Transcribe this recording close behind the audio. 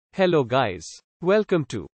Hello guys. Welcome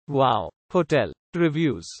to Wow Hotel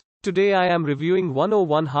Reviews. Today I am reviewing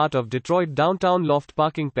 101 Heart of Detroit Downtown Loft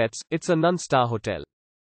Parking Pets. It's a non-star hotel.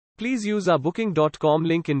 Please use our booking.com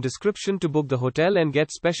link in description to book the hotel and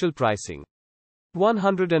get special pricing.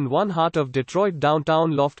 101 Heart of Detroit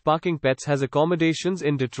Downtown Loft Parking Pets has accommodations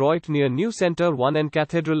in Detroit near New Center 1 and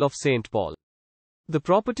Cathedral of St. Paul. The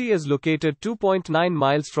property is located 2.9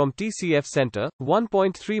 miles from TCF Center,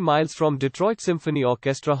 1.3 miles from Detroit Symphony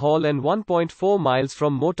Orchestra Hall and 1.4 miles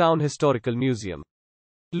from Motown Historical Museum.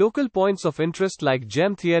 Local points of interest like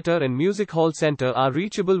Gem Theater and Music Hall Center are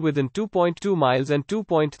reachable within 2.2 miles and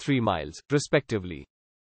 2.3 miles, respectively.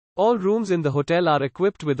 All rooms in the hotel are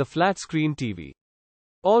equipped with a flat-screen TV.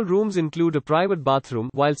 All rooms include a private bathroom,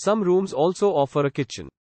 while some rooms also offer a kitchen.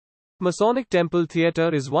 Masonic Temple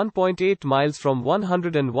Theater is 1.8 miles from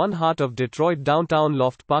 101 Heart of Detroit Downtown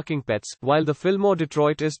Loft Parking Pets, while the Fillmore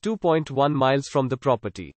Detroit is 2.1 miles from the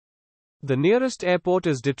property. The nearest airport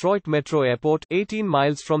is Detroit Metro Airport, 18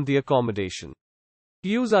 miles from the accommodation.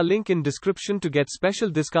 Use our link in description to get special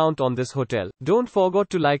discount on this hotel. Don't forget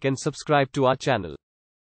to like and subscribe to our channel.